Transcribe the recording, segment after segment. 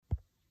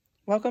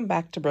Welcome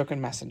back to Broken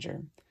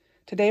Messenger.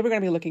 Today we're going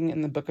to be looking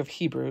in the book of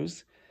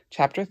Hebrews,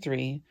 chapter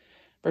 3,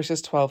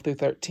 verses 12 through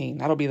 13.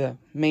 That'll be the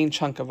main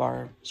chunk of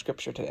our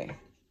scripture today.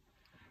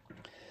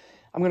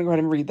 I'm going to go ahead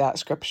and read that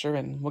scripture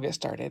and we'll get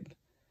started.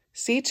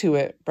 See to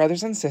it,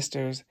 brothers and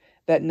sisters,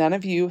 that none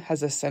of you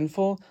has a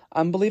sinful,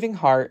 unbelieving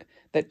heart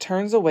that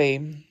turns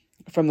away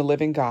from the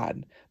living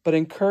God, but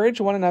encourage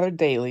one another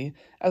daily,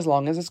 as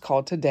long as it's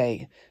called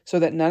today, so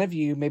that none of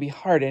you may be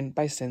hardened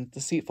by sin's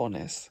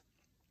deceitfulness.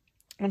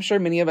 I'm sure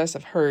many of us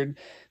have heard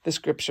the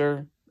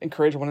scripture,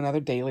 encourage one another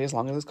daily, as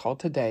long as it's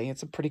called today.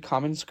 It's a pretty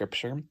common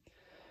scripture.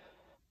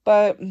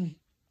 But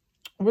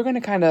we're going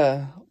to kind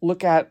of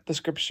look at the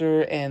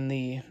scripture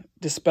and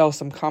dispel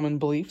some common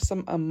beliefs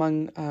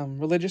among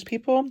religious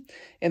people,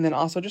 and then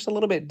also just a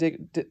little bit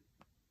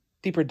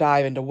deeper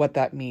dive into what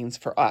that means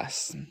for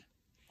us.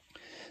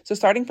 So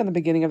starting from the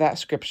beginning of that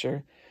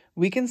scripture,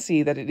 we can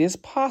see that it is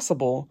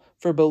possible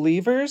for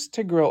believers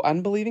to grow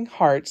unbelieving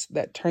hearts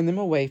that turn them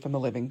away from the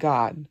living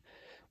God.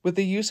 With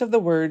the use of the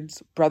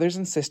words brothers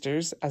and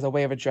sisters as a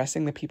way of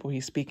addressing the people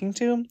he's speaking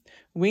to,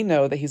 we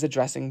know that he's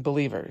addressing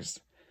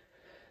believers.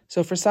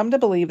 So for some to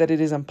believe that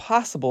it is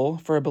impossible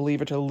for a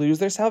believer to lose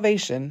their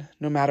salvation,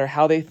 no matter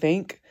how they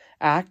think,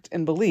 act,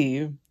 and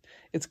believe,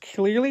 it's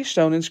clearly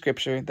shown in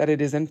Scripture that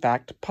it is in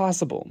fact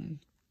possible.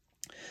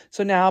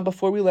 So now,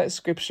 before we let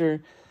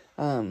Satan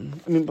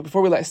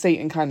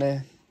kind of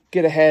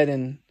get ahead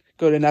and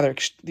go to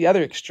the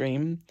other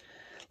extreme,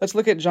 let's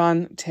look at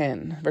John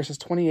 10, verses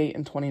 28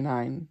 and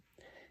 29.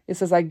 It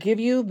says, I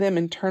give them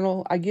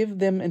eternal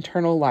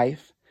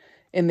life,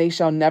 and they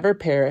shall never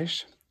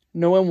perish.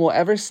 No one will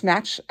ever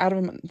snatch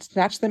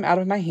them out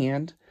of my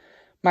hand.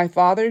 My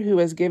Father who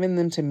has given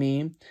them to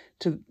me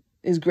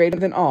is greater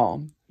than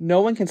all.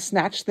 No one can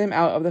snatch them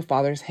out of the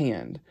Father's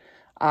hand.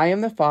 I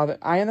and the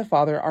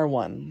Father are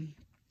one.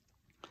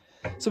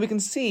 So we can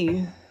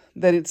see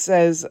that it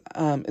says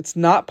it's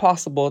not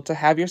possible to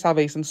have your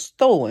salvation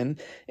stolen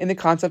in the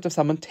concept of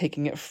someone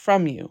taking it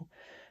from you.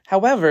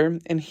 However,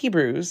 in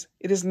Hebrews,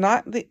 this is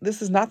not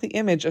the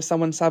image of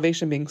someone's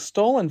salvation being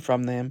stolen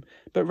from them,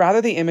 but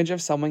rather the image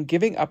of someone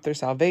giving up their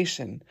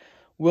salvation,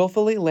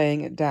 willfully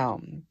laying it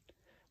down.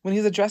 When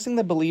he's addressing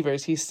the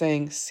believers, he's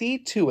saying, see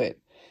to it,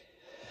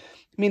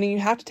 meaning you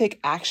have to take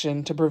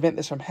action to prevent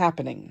this from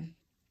happening.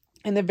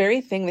 And the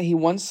very thing that he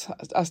wants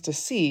us to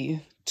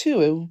see,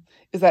 too,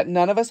 is that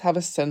none of us have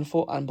a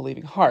sinful,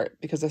 unbelieving heart,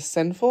 because a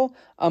sinful,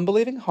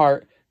 unbelieving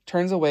heart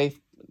turns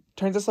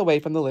us away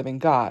from the living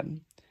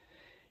God.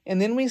 And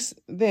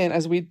then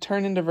as we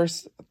turn into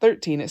verse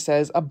 13, it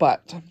says a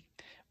but.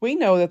 We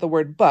know that the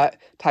word but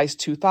ties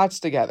two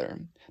thoughts together.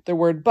 The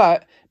word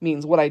but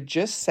means what I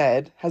just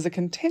said has a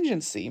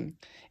contingency.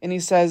 And he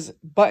says,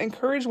 but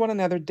encourage one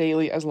another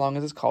daily as long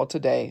as it's called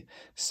today,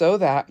 so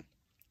that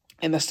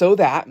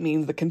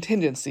means the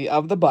contingency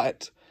of the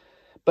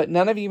but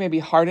none of you may be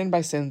hardened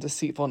by sin's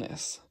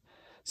deceitfulness.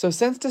 So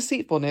since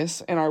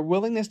deceitfulness and our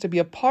willingness to be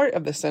a part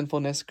of the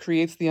sinfulness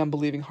creates the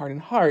unbelieving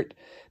hardened heart,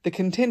 the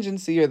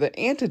contingency or the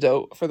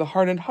antidote for the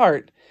hardened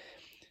heart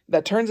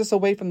that turns us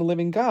away from the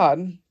living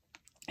God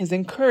is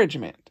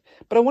encouragement.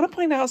 But I want to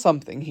point out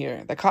something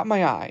here that caught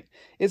my eye.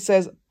 It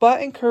says,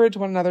 but encourage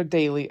one another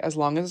daily as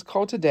long as it's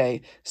called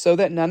today, so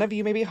that none of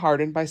you may be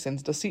hardened by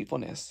sin's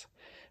deceitfulness.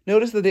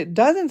 Notice that it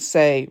doesn't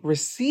say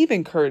receive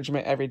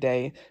encouragement every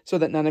day so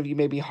that none of you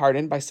may be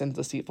hardened by sin's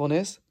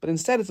deceitfulness, but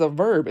instead it's a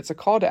verb. It's a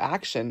call to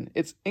action.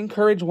 It's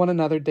encourage one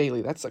another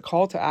daily. That's a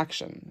call to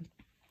action.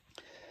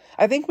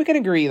 I think we can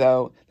agree,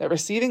 though, that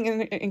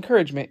receiving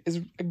encouragement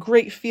is a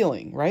great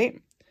feeling,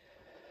 right?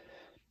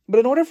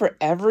 But in order for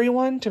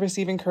everyone to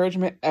receive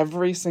encouragement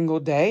every single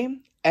day,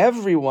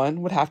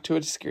 everyone would have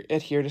to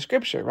adhere to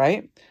Scripture,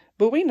 right?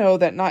 But we know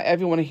that not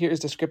everyone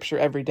adheres to Scripture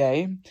every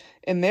day,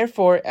 and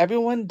therefore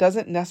everyone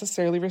doesn't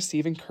necessarily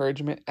receive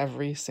encouragement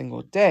every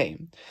single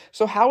day.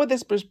 So how would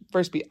this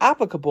verse be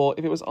applicable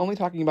if it was only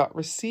talking about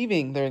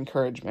receiving their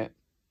encouragement?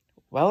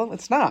 Well,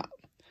 it's not.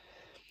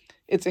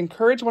 It's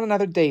encourage one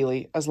another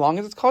daily, as long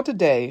as it's called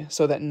today,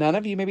 so that none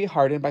of you may be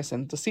hardened by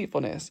sin's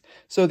deceitfulness.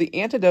 So the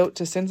antidote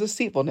to sin's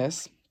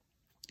deceitfulness,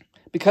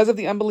 because of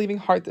the unbelieving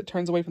heart that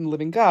turns away from the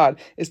living God,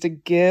 is to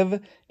give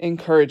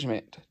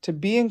encouragement, to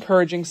be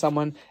encouraging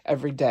someone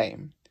every day.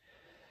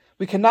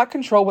 We cannot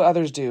control what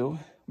others do.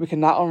 We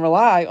cannot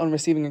rely on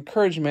receiving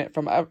encouragement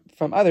from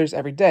others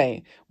every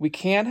day. We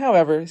can,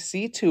 however,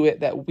 see to it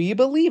that we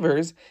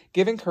believers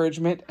give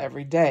encouragement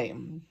every day.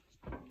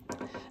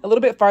 A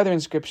little bit farther in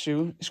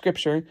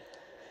Scripture,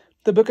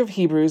 the book of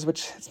Hebrews,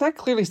 which it's not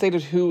clearly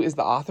stated who is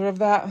the author of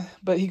that,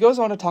 but he goes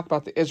on to talk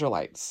about the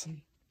Israelites.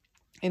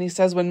 And he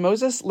says, when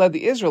Moses led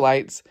the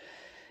Israelites,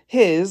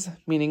 his,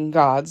 meaning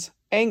God's,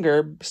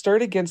 anger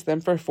stirred against them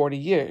for 40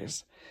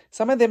 years.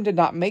 Some of them did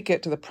not make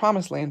it to the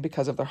promised land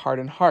because of their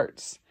hardened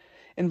hearts.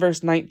 In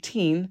verse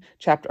 19,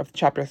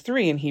 chapter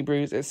 3 in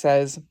Hebrews, it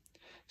says,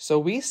 so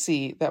we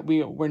see that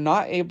they were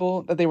not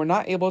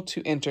able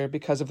to enter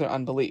because of their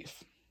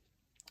unbelief.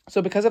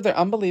 So because of their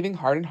unbelieving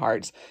hardened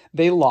hearts,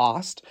 they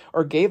lost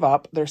or gave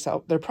up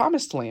their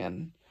promised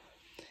land.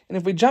 And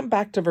if we jump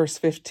back to verse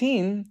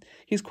 15,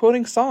 he's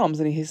quoting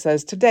Psalms, and he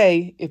says,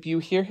 "Today, if you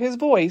hear his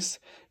voice,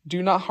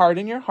 do not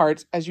harden your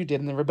hearts as you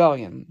did in the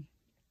rebellion."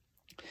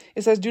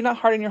 It says, "Do not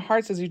harden your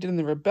hearts as you did in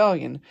the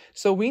rebellion."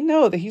 So we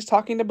know that he's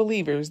talking to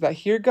believers that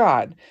hear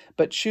God,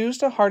 but choose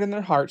to harden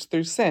their hearts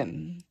through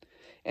sin.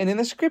 And in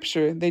the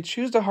scripture, they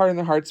choose to harden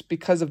their hearts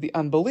because of the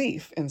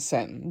unbelief in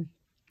sin.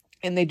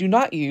 And they do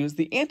not use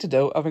the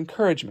antidote of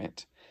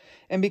encouragement.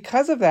 And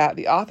because of that,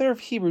 the author of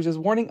Hebrews is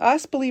warning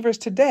us believers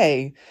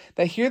today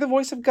that hear the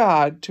voice of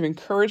God to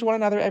encourage one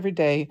another every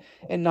day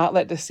and not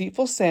let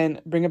deceitful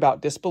sin bring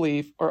about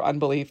disbelief or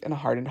unbelief in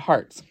hardened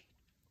hearts.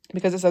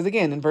 Because it says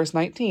again in verse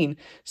 19,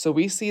 "So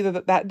we see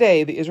that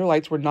day the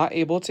Israelites were not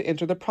able to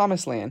enter the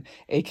promised land,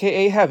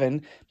 aka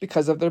heaven,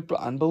 because of their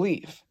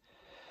unbelief."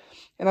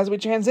 And as we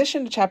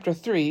transition to chapter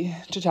 3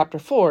 to chapter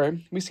 4,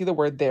 we see the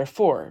word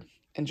therefore.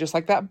 And just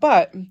like that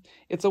but,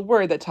 it's a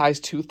word that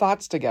ties two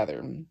thoughts together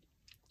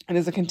and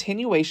is a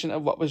continuation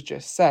of what was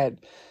just said.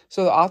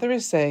 So the author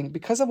is saying,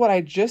 because of what I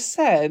just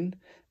said,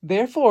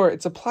 therefore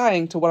it's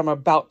applying to what I'm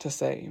about to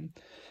say.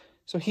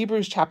 So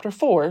Hebrews chapter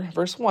 4,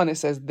 verse 1, it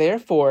says,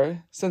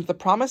 "Therefore, since the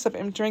promise of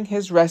entering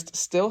his rest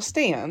still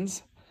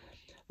stands,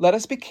 let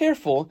us be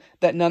careful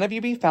that none of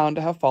you be found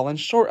to have fallen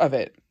short of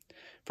it.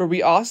 For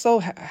we also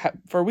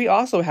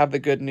have the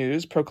good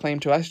news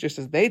proclaimed to us just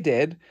as they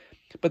did,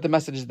 but the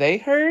message they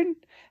heard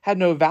had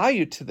no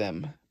value to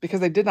them because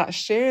they did not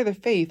share the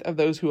faith of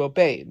those who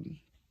obeyed."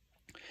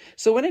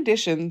 So in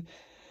addition,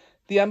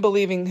 the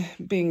unbelieving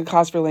being a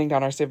cause for laying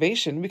down our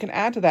salvation, we can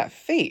add to that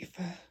faith.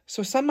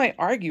 So some might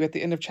argue at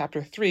the end of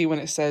chapter 3, when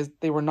it says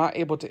they were not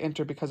able to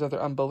enter because of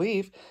their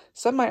unbelief,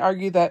 some might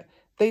argue that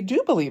they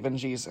do believe in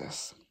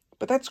Jesus.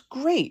 But that's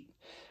great.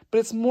 But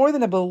it's more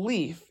than a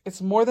belief.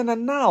 It's more than a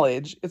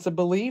knowledge. It's a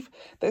belief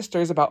that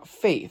stirs about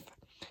faith.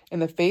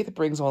 And the faith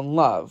brings on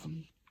love.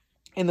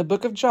 In the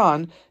book of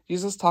John, in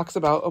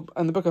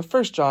the book of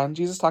 1 John,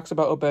 Jesus talks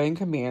about obeying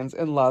commands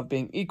and love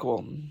being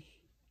equal.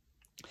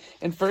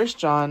 In 1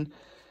 John,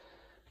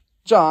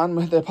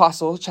 the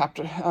apostle,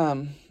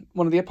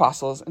 one of the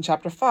apostles, in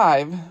chapter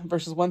 5,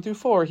 verses 1 through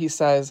 4, he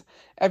says,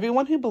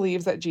 "Everyone who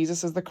believes that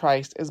Jesus is the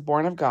Christ is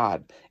born of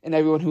God, and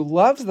everyone who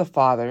loves the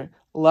Father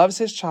loves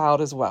his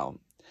child as well.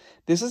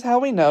 This is how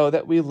we know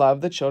that we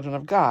love the children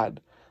of God,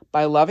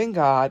 by loving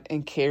God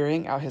and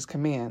carrying out his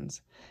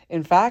commands.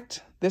 In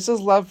fact, this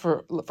is love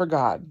for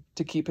God,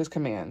 to keep his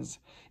commands.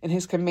 And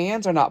his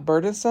commands are not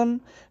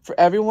burdensome, for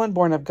everyone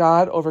born of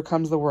God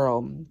overcomes the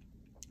world.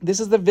 This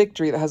is the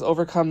victory that has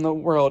overcome the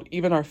world,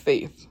 even our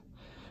faith.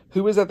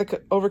 Who is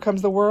that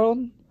overcomes the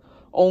world?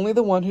 Only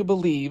the one who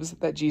believes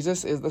that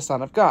Jesus is the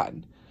Son of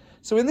God."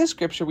 So in this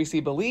scripture, we see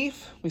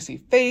belief, we see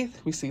faith,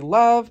 we see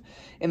love,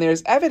 and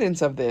there's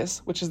evidence of this,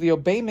 which is the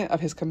obeyment of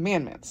his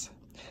commandments.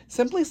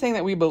 Simply saying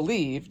that we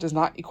believe does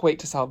not equate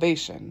to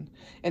salvation.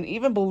 And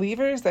even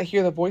believers that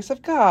hear the voice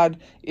of God,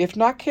 if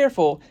not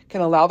careful, can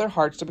allow their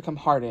hearts to become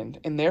hardened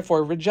and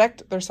therefore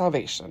reject their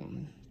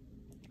salvation.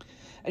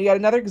 And yet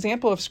another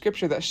example of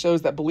scripture that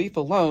shows that belief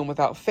alone,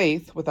 without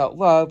faith, without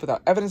love,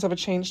 without evidence of a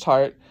changed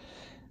heart,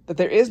 that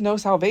there is no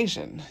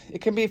salvation.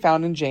 It can be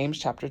found in James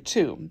chapter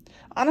 2.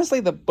 Honestly,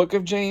 the book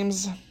of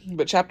James,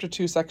 but chapter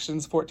 2,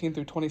 sections 14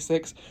 through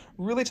 26,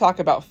 really talk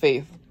about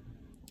faith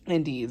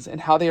and deeds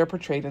and how they are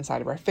portrayed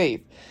inside of our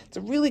faith. It's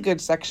a really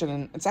good section,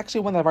 and it's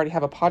actually one that I've already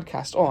have a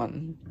podcast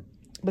on.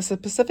 But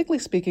specifically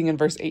speaking in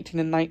verse 18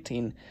 and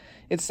 19,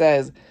 it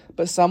says,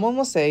 "But someone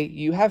will say,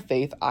 'You have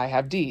faith, I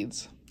have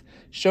deeds.'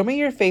 Show me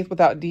your faith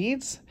without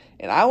deeds,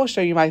 and I will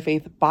show you my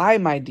faith by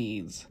my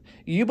deeds.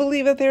 You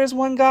believe that there is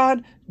one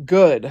God?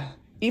 Good.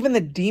 Even the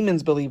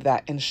demons believe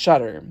that and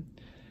shudder."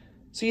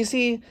 So you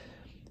see,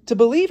 to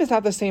believe is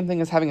not the same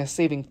thing as having a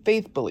saving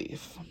faith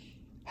belief.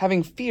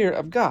 Having fear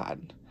of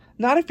God.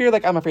 Not a fear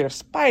like I'm afraid of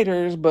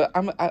spiders, but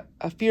I'm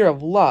a fear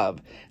of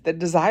love that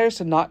desires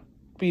to not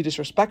be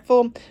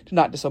disrespectful, to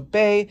not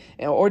disobey,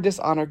 or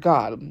dishonor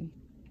God.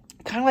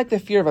 Kind of like the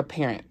fear of a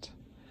parent.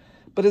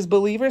 But as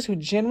believers who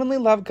genuinely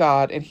love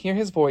God and hear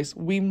his voice,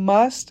 we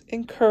must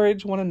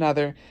encourage one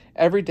another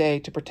every day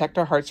to protect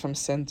our hearts from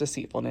sin's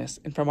deceitfulness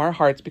and from our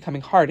hearts becoming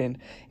hardened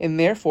and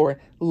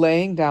therefore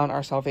laying down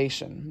our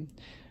salvation.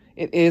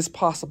 It is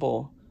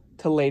possible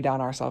to lay down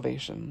our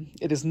salvation.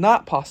 It is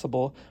not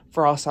possible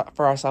for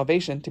our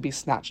salvation to be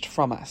snatched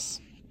from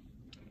us.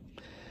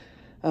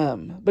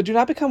 But do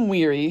not become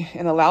weary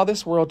and allow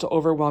this world to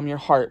overwhelm your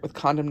heart with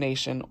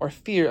condemnation or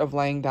fear of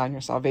laying down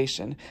your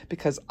salvation,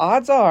 because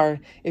odds are,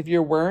 if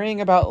you're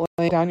worrying about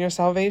laying down your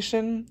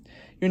salvation,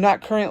 you're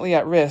not currently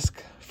at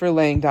risk for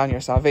laying down your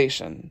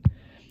salvation.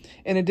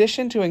 In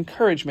addition to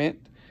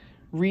encouragement,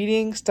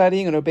 reading,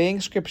 studying, and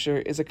obeying Scripture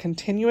is a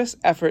continuous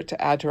effort to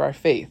add to our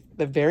faith,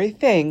 the very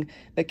thing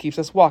that keeps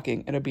us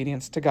walking in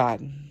obedience to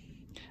God.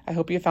 I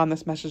hope you found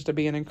this message to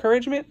be an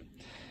encouragement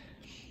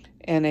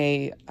and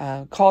a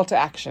call to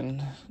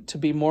action to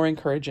be more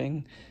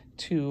encouraging,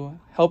 to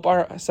help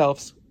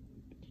ourselves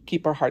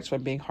keep our hearts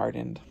from being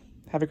hardened.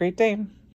 Have a great day.